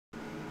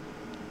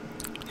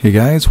Hey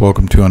guys,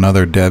 welcome to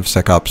another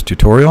DevSecOps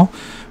tutorial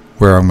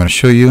where I'm going to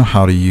show you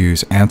how to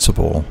use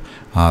Ansible.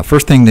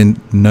 First thing to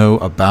know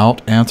about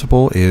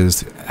Ansible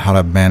is how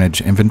to manage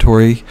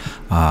inventory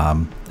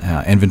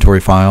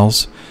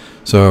files.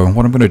 So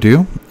what I'm going to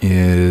do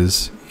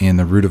is, in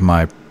the root of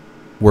my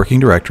working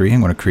directory, I'm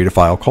going to create a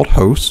file called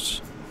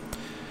hosts.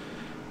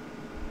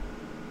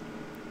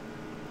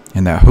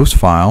 In that host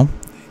file,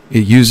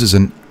 it uses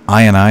an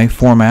INI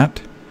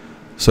format.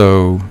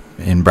 So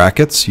in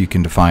brackets, you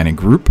can define a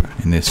group.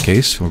 In this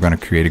case, we're going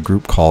to create a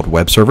group called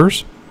web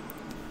servers.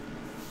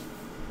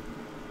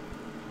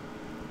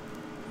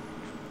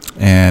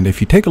 And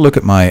if you take a look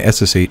at my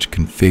SSH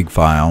config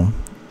file,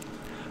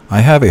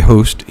 I have a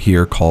host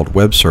here called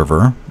web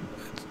server.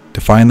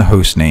 Define the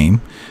host name,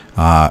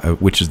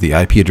 which is the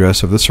IP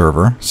address of the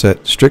server.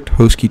 Set strict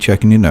host key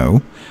checking to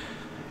no,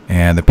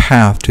 and the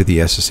path to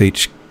the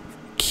SSH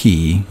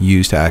key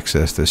used to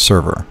access this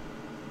server.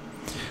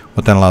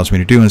 What that allows me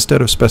to do,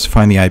 instead of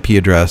specifying the IP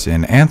address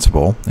in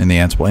Ansible, in the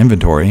Ansible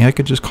inventory, I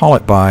could just call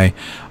it by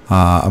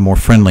a more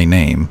friendly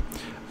name,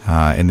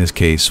 in this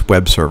case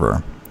web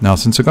server. Now,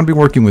 since I'm going to be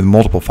working with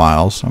multiple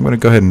files, I'm going to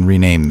go ahead and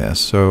rename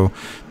this. So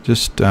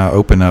just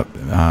open up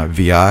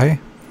VI,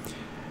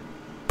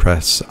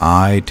 press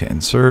I to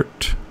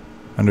insert,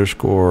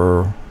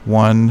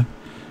 _1,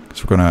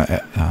 because we're going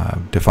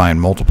to define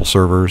multiple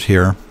servers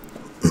here.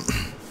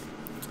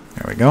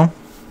 There we go,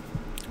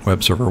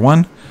 web server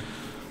 1.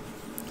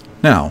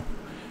 Now,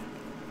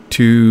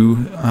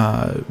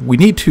 we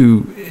need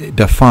to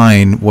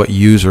define what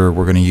user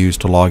we're going to use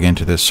to log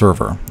into this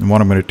server. And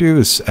what I'm going to do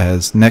is,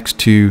 as next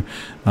to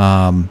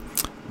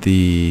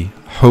the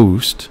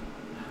host,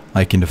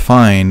 I can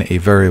define a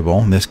variable.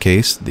 In this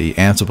case, the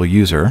Ansible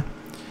user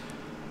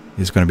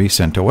is going to be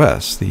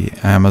CentOS. The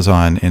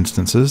Amazon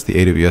instances, the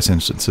AWS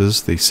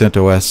instances, the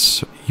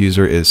CentOS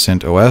user is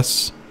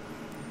CentOS.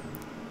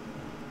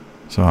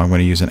 So I'm going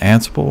to use an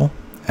Ansible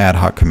ad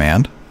hoc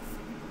command.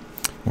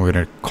 We're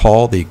going to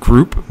call the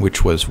group,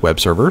 which was web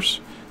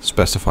servers,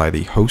 specify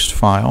the host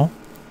file,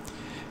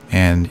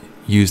 and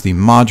use the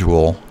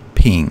module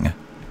ping.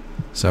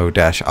 So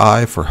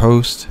 -i for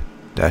host,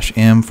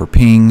 -m for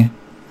ping,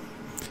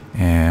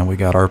 and we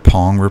got our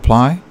Pong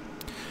reply.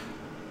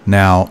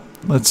 Now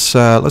let's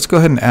go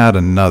ahead and add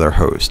another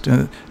host.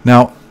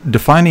 Now,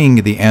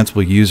 defining the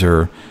Ansible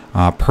user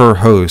per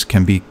host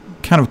can be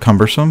kind of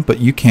cumbersome, but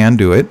you can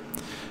do it.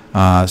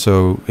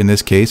 So in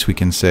this case, we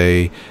can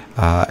say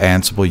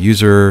Ansible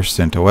user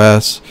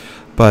CentOS,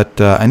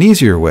 but an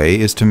easier way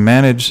is to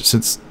manage,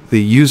 since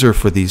the user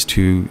for these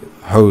two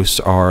hosts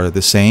are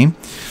the same,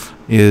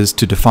 is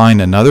to define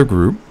another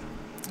group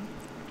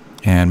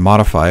and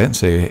modify it and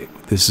say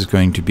this is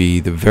going to be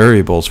the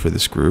variables for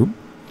this group,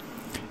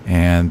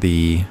 and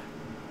the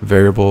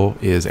variable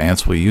is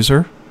Ansible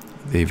user,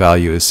 the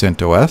value is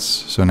CentOS.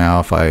 So now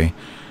if I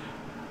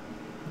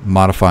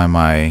modify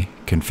my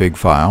config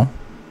file,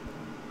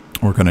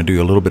 we're going to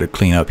do a little bit of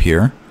cleanup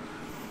here.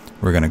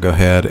 We're going to go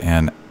ahead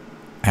and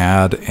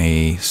add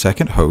a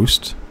second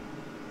host.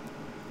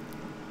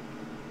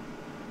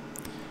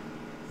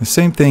 The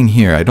same thing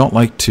here. I don't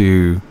like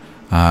to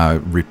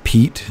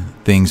repeat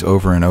things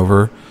over and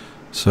over.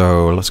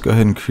 So let's go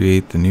ahead and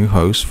create the new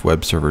host,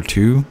 web server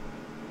 2.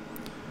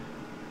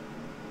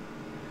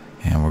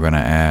 And we're going to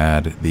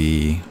add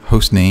the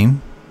host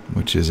name,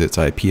 which is its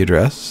IP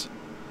address.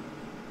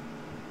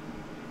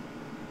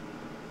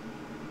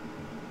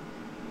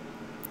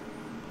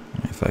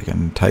 If I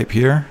can type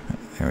here,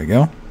 there we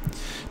go.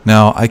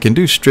 Now I can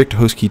do strict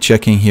host key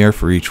checking here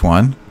for each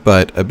one,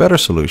 but a better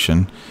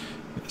solution,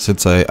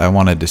 since I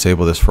want to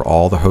disable this for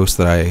all the hosts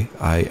that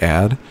I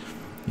add,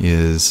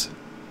 is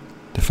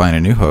define a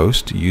new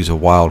host, use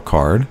a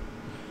wildcard,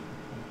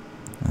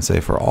 and say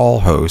for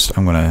all hosts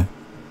I'm going to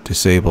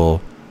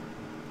disable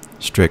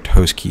strict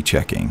host key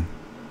checking.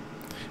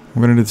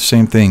 We're going to do the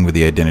same thing with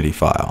the identity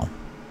file.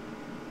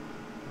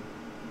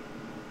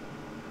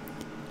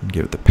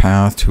 Give it the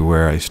path to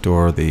where I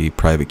store the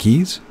private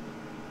keys,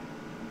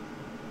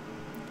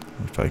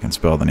 if I can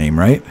spell the name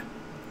right.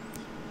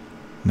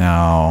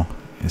 Now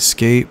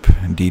escape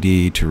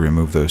DD to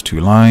remove those two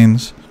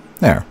lines.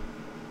 There,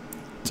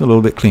 it's a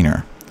little bit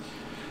cleaner.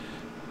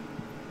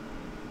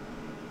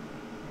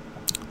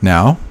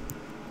 Now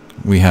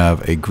we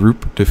have a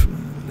group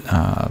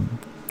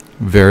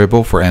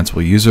variable for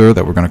Ansible user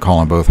that we're going to call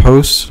on both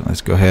hosts.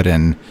 Let's go ahead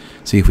and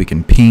see if we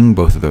can ping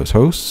both of those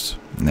hosts,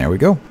 and there we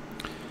go.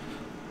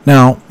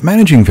 Now,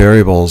 managing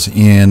variables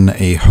in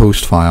a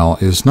host file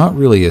is not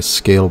really a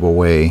scalable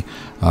way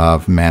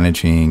of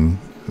managing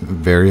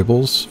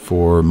variables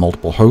for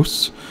multiple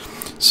hosts.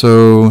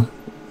 So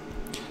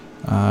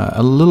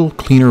a little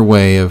cleaner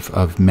way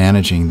of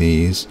managing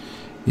these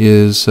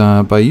is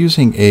by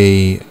using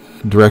a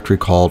directory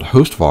called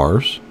host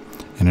vars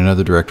and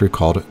another directory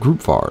called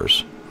group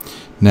vars.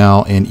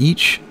 Now, in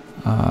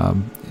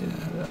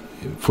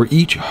for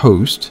each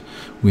host,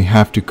 we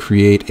have to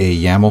create a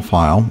YAML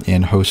file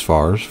in host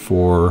vars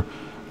for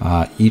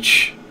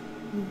each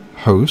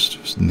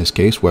host, in this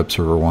case web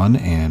server 1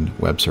 and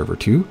web server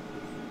 2.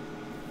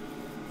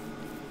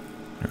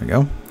 There we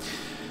go.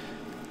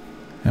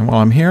 And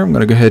while I'm here, I'm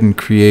going to go ahead and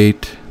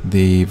create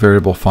the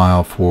variable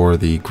file for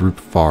the group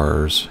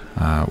vars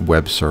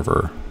web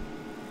server.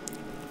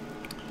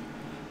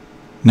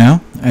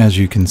 Now, as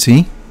you can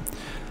see,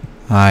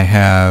 I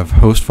have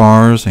host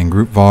vars and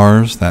group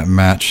vars that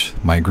match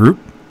my group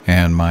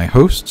and my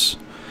hosts.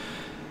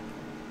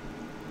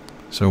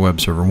 So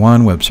web server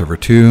 1, web server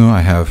 2,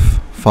 I have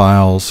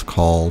files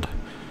called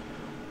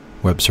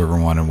web server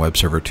 1 and web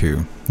server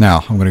 2.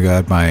 Now I'm going to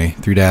add my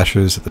 3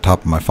 dashes at the top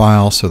of my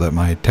file so that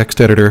my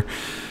text editor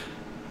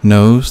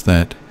knows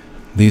that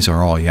these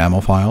are all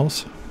YAML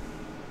files.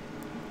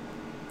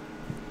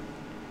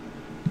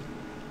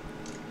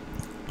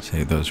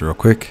 Save those real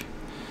quick.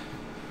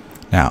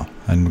 Now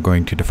I'm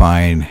going to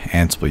define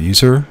Ansible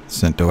user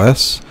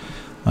CentOS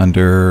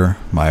under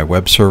my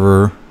web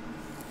server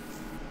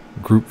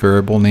group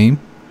variable name.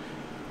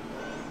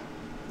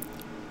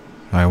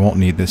 I won't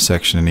need this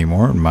section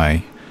anymore in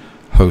my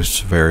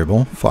host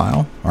variable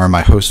file, or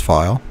my host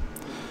file.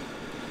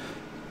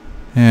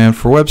 And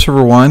for web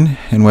server 1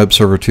 and web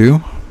server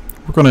 2,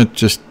 we're going to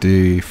just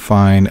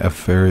define a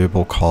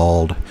variable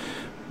called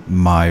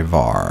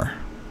myvar.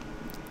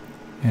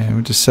 And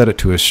we'll just set it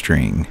to a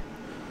string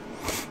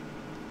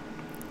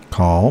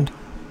called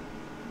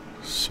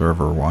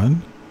server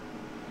 1.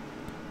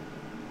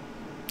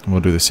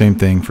 We'll do the same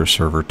thing for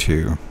server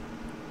 2.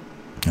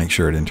 Make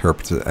sure it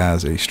interprets it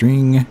as a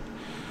string.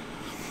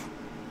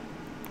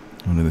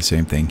 We'll do the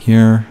same thing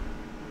here.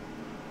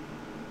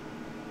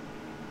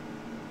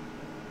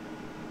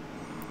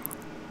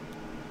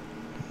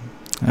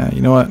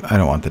 You know what? I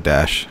don't want the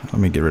dash. Let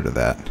me get rid of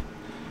that.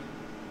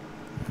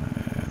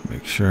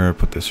 Make sure I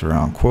put this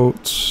around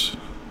quotes.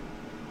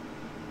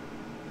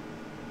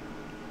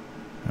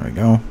 There we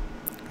go.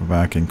 Go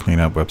back and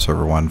clean up web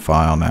server 1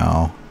 file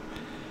now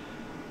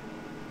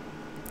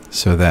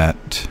so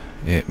that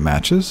it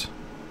matches.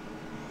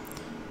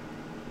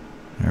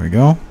 There we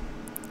go.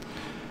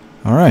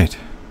 All right.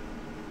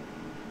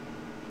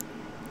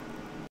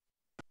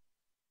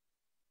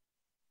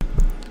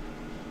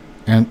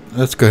 And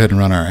let's go ahead and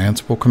run our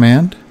Ansible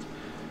command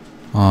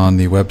on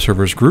the web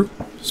servers group.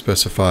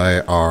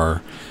 Specify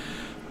our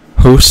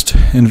host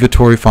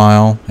inventory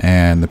file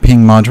and the ping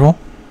module.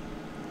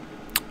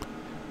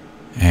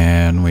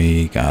 And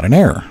we got an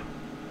error.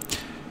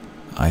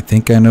 I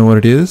think I know what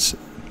it is.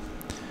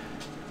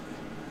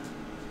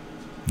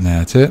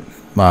 That's it.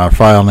 Our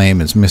file name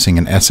is missing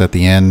an S at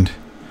the end.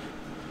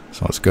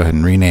 So let's go ahead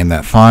and rename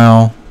that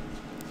file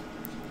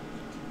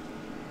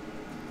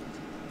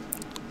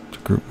to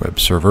group web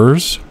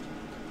servers.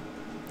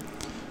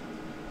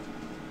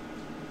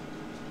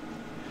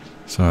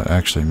 So it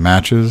actually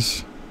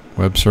matches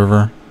web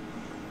server.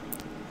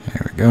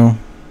 There we go.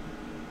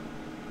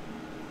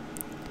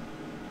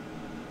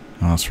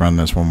 Now let's run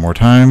this one more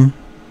time.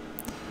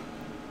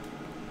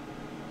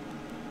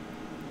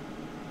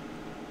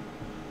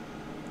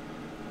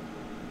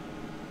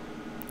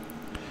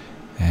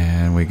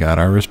 And we got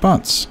our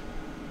response.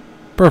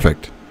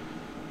 Perfect.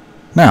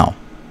 Now,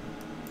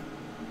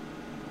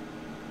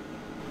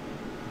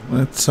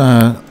 let's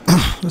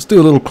do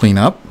a little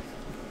cleanup.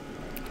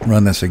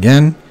 Run this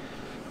again.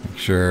 Make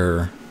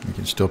sure we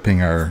can still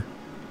ping our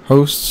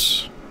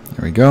hosts.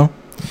 There we go.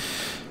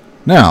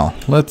 Now,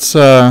 let's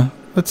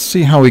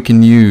see how we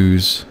can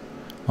use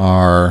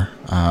our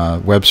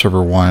web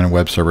server 1 and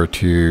web server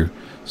 2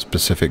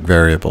 specific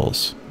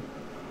variables.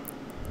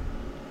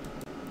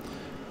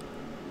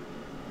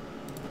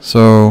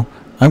 So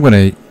I'm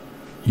going to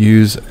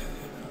use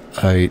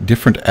a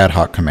different ad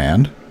hoc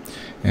command,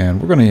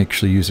 and we're going to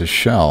actually use a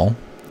shell,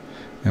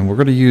 and we're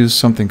going to use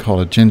something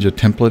called a Jinja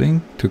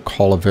templating to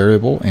call a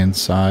variable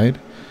inside,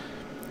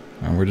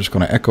 and we're just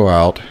going to echo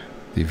out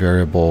the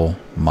variable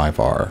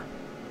myvar.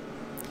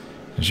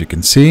 As you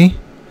can see,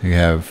 we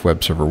have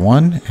web server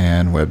 1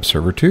 and web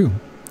server 2.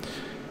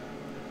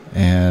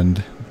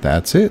 And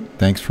that's it.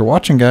 Thanks for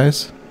watching,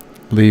 guys.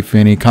 Leave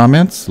any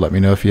comments. Let me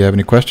know if you have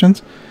any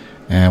questions.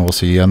 And we'll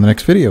see you on the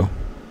next video.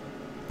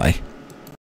 Bye.